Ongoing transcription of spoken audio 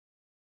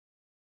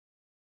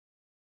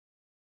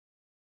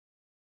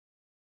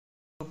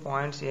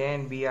points A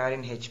and B are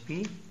in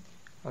HP.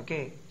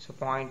 Okay, so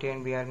point A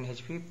and B are in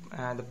HP.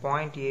 The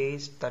point A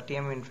is 30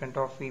 mm in front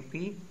of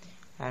VP,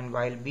 and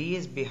while B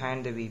is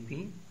behind the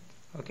VP.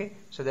 Okay,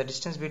 so the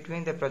distance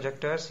between the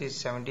projectors is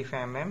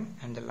 75 mm,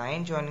 and the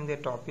line joining the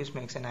top views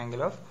makes an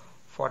angle of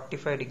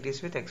 45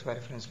 degrees with XY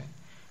reference line.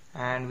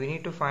 And we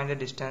need to find the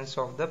distance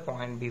of the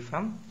point B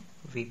from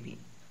VP.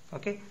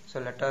 Okay, so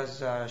let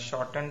us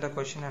shorten the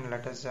question and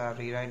let us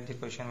rewrite the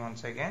question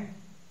once again.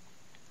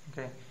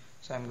 Okay,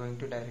 so I am going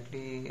to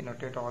directly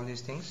notate all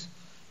these things.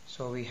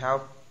 So we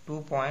have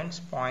 2 points,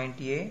 point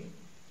A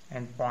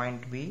and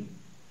point B.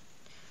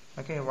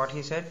 Okay, what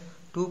he said,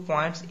 2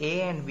 points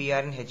A and B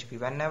are in HP.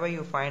 Whenever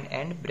you find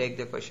end, break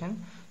the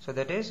question. So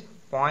that is,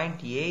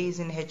 point A is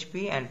in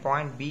HP and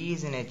point B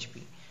is in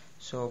HP.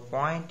 So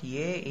point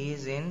A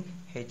is in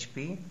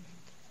HP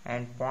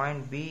and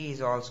point B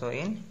is also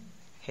in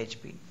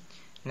HP.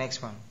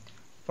 Next one,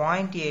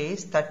 point A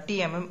is 30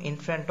 mm in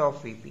front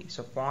of VP.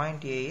 So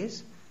point A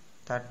is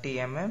 30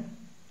 mm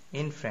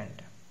in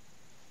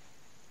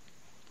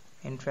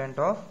front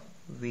of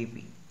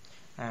VP.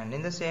 And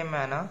in the same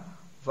manner,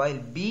 while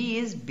B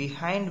is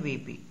behind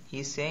VP, he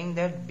is saying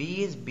that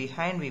B is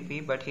behind VP,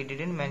 but he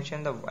didn't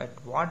mention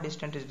at what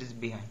distance it is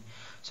behind.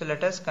 So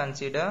let us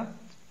consider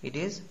it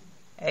is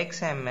X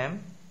mm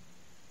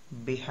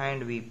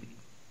behind VP.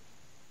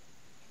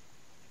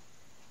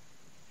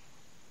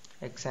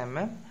 X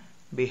mm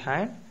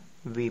behind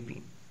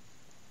VP.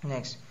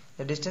 Next,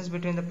 the distance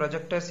between the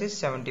projectors is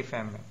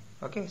 75 mm.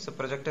 Okay, so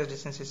projector's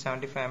distance is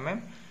 75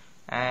 mm,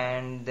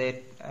 and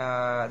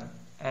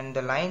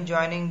the line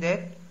joining that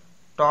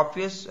top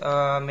views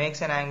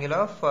makes an angle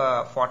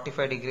of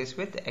 45 degrees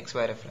with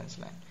XY reference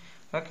line.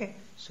 Okay,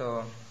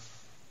 so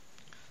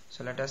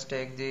let us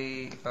take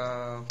the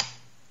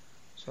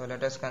so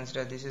let us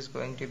consider this is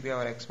going to be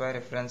our XY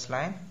reference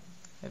line.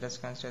 Let us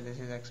consider this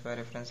is XY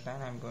reference line.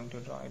 I am going to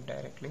draw it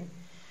directly.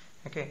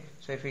 Okay,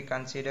 so if we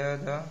consider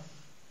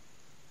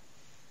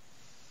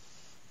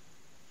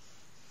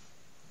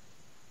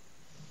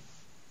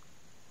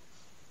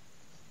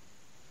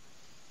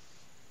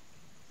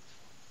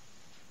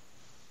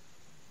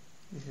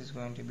this is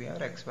going to be our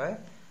XY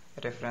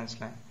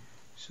reference line.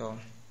 So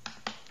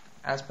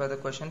as per the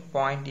question,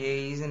 point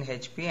A is in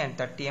HP and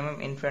 30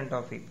 mm in front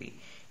of VP.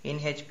 In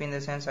HP in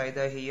the sense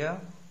either here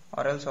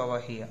or else over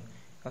here.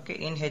 Okay,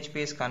 in HP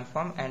is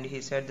confirmed, and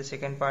he said the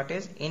second part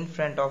is in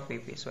front of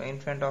VP. So in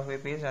front of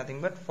VP is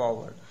nothing but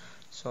forward.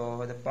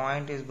 So the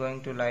point is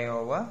going to lie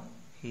over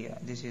here.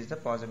 This is the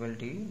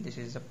possibility. This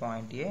is the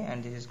point A,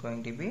 and this is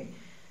going to be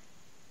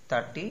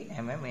 30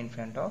 mm in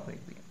front of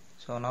VP.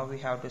 So now we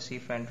have to see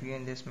front view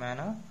in this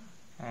manner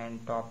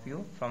and top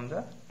view from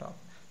the top.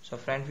 So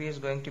front view is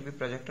going to be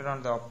projected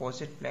on the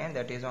opposite plane,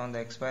 that is on the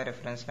XY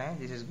reference line.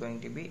 This is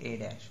going to be A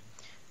dash.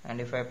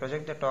 And if I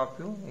project the top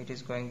view, it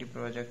is going to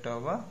project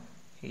over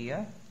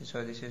here.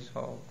 So this is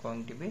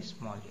going to be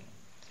small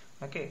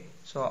a. Okay,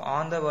 so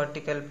on the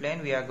vertical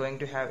plane we are going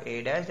to have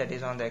A dash, that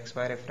is on the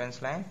XY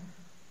reference line.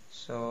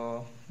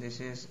 So this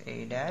is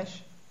A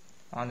dash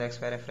on the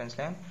XY reference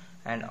line,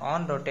 and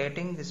on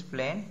rotating this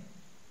plane,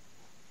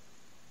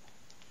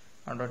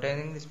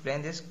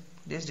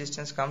 this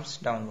distance comes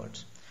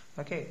downwards.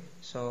 Okay,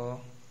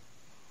 so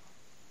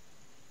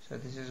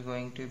this is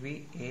going to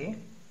be A,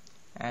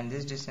 and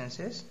this distance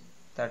is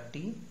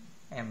 30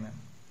 mm.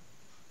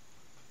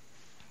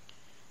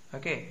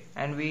 Okay,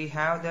 and we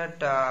have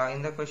that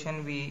in the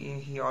question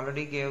he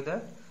already gave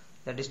that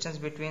the distance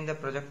between the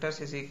projectors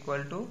is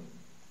equal to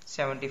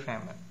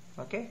 75 mm.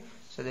 Okay,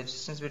 so the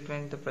distance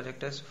between the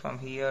projectors from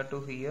here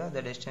to here,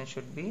 the distance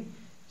should be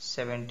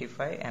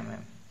 75 mm.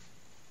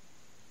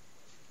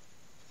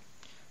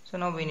 So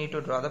now we need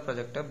to draw the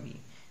projector B.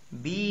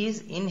 B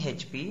is in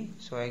HP,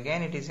 so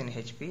again it is in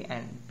HP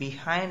and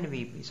behind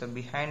VP. So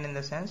behind in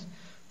the sense,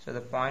 so the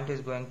point is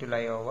going to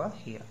lie over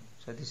here.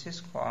 So this is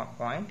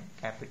point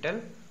capital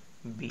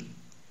B.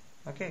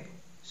 Okay,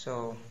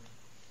 so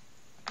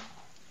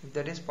if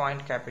that is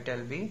point capital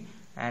B,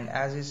 and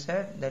as he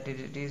said that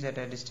it is at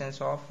a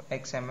distance of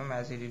X mm,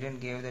 as he didn't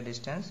give the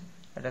distance,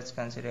 let us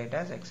consider it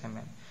as X mm.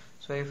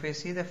 So if we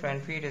see the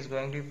front view, it is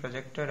going to be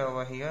projected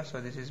over here. So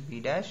this is B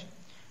dash.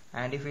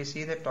 And if we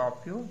see the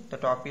top view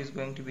is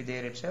going to be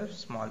there itself,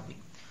 small b.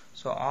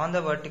 So on the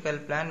vertical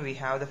plane we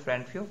have the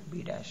front view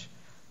B dash.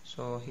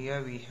 So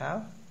here we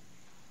have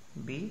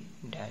B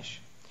dash,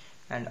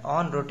 and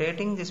on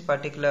rotating this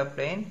particular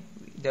plane,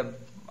 the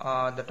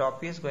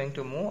top view is going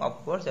to move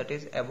upwards, that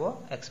is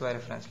above XY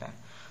reference line.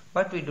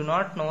 But we do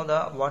not know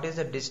what is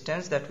the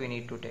distance that we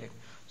need to take.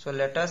 So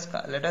let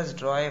us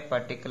draw a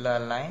particular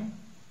line.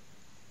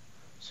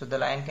 So the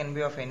line can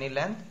be of any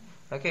length.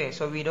 Okay,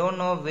 so we don't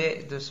know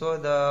where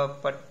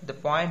the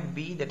point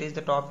B, that is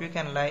the top view,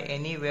 can lie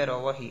anywhere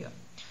over here.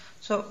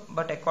 So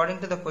but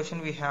according to the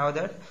question we have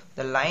that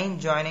the line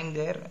joining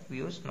their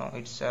views, no,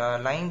 it's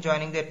line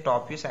joining their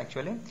top views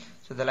actually.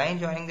 So the line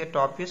joining their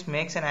top views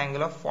makes an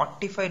angle of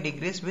 45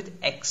 degrees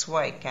with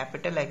XY,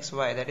 capital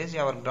XY, that is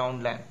our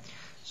ground line.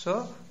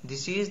 So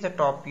this is the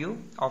top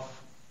view of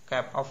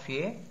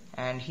A,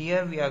 and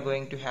here we are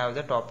going to have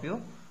the top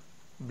view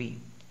B.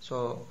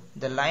 So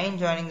the line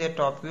joining the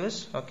top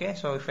views, okay,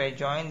 so if I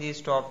join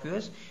these top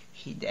views,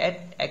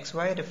 at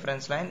XY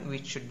reference line,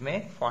 which should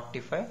make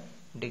 45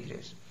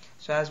 degrees.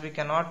 So as we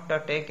cannot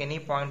take any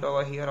point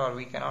over here, or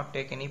we cannot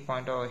take any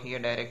point over here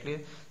directly,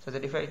 so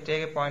that if I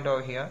take a point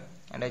over here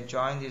and I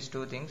join these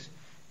two things,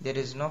 there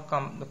is no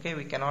okay,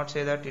 we cannot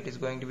say that it is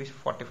going to be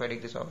 45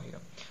 degrees over here.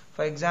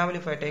 For example,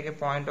 if I take a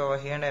point over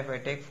here and if I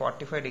take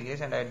 45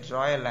 degrees and I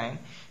draw a line,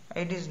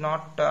 it is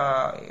not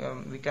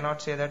we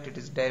cannot say that it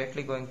is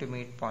directly going to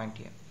meet point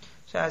here.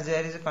 So as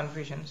there is a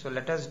confusion, so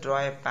let us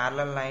draw a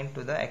parallel line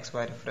to the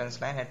XY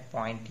reference line at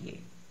point A.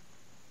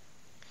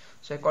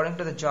 So according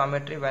to the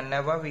geometry,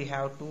 whenever we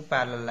have two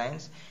parallel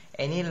lines,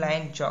 any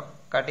line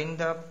cutting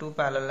the two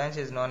parallel lines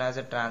is known as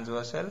a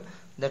transversal.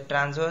 The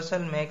transversal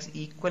makes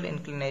equal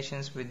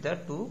inclinations with the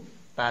two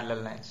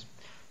parallel lines.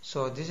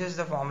 So this is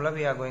the formula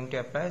we are going to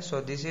apply. So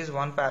this is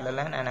one parallel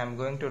line and I am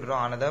going to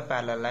draw another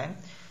parallel line.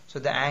 So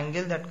the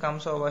angle that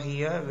comes over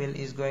here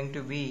is going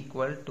to be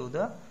equal to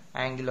the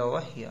angle over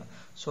here.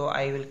 So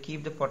I will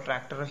keep the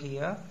protractor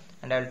here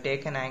and I will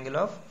take an angle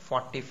of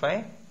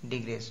 45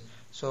 degrees.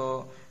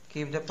 So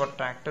keep the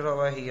protractor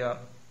over here.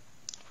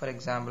 For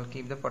example,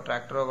 keep the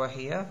protractor over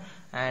here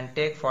and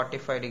take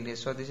 45 degrees.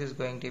 So this is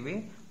going to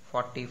be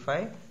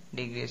 45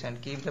 degrees,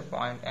 and keep the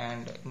point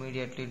and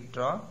immediately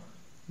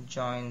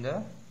join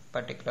the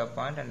particular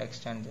point and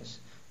extend this.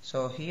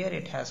 So here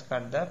it has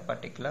cut the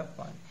particular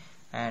point,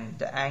 and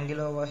the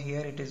angle over here,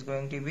 it is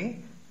going to be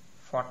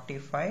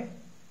 45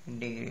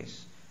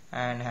 degrees,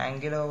 and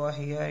angle over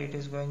here, it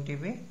is going to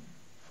be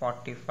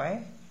 45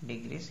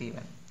 degrees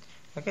even.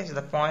 Okay, so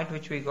the point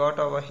which we got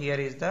over here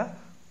is the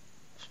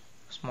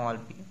small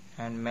p,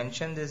 and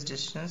mention this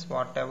distance.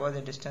 Whatever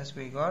the distance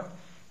we got,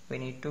 we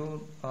need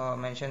to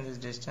mention this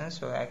distance.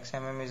 So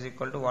xmm is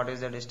equal to what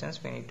is the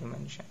distance, we need to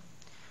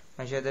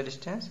measure the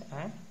distance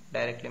and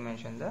directly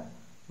mention the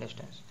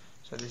distance.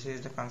 So this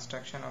is the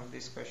construction of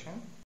this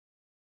question.